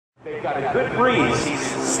They've got a good breeze. He's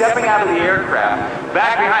stepping out of the aircraft.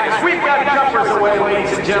 Back behind us. We've got jumpers away,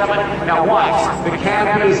 ladies and gentlemen. Now watch. The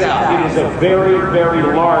canopy is out. It is a very, very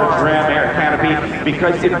large ram air canopy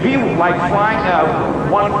because it'd be like flying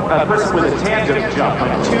one person with a tandem jump.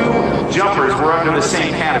 Like two jumpers were under the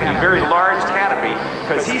same canopy. Very large canopy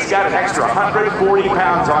because he's got an extra 140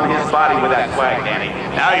 pounds on his body with that flag, Danny.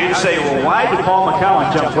 Now you say, well, why did Paul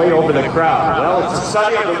McCowan jump way over the crowd? Well, it's the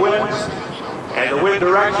study of the winds and the wind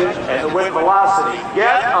direction and the wind velocity.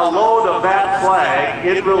 Get a load of that flag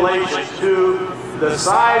in relation to the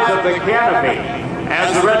size of the canopy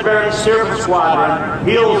as the Red Baron Steerman Squadron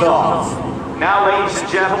heels off. Now, ladies and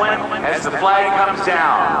gentlemen, as the flag comes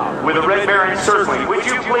down with the Red Baron circling, would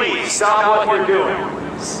you please stop what you're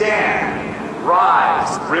doing? Stand,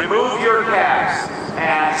 rise, remove your caps,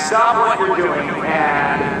 and stop what you're doing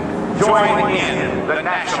and join in the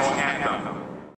national anthem.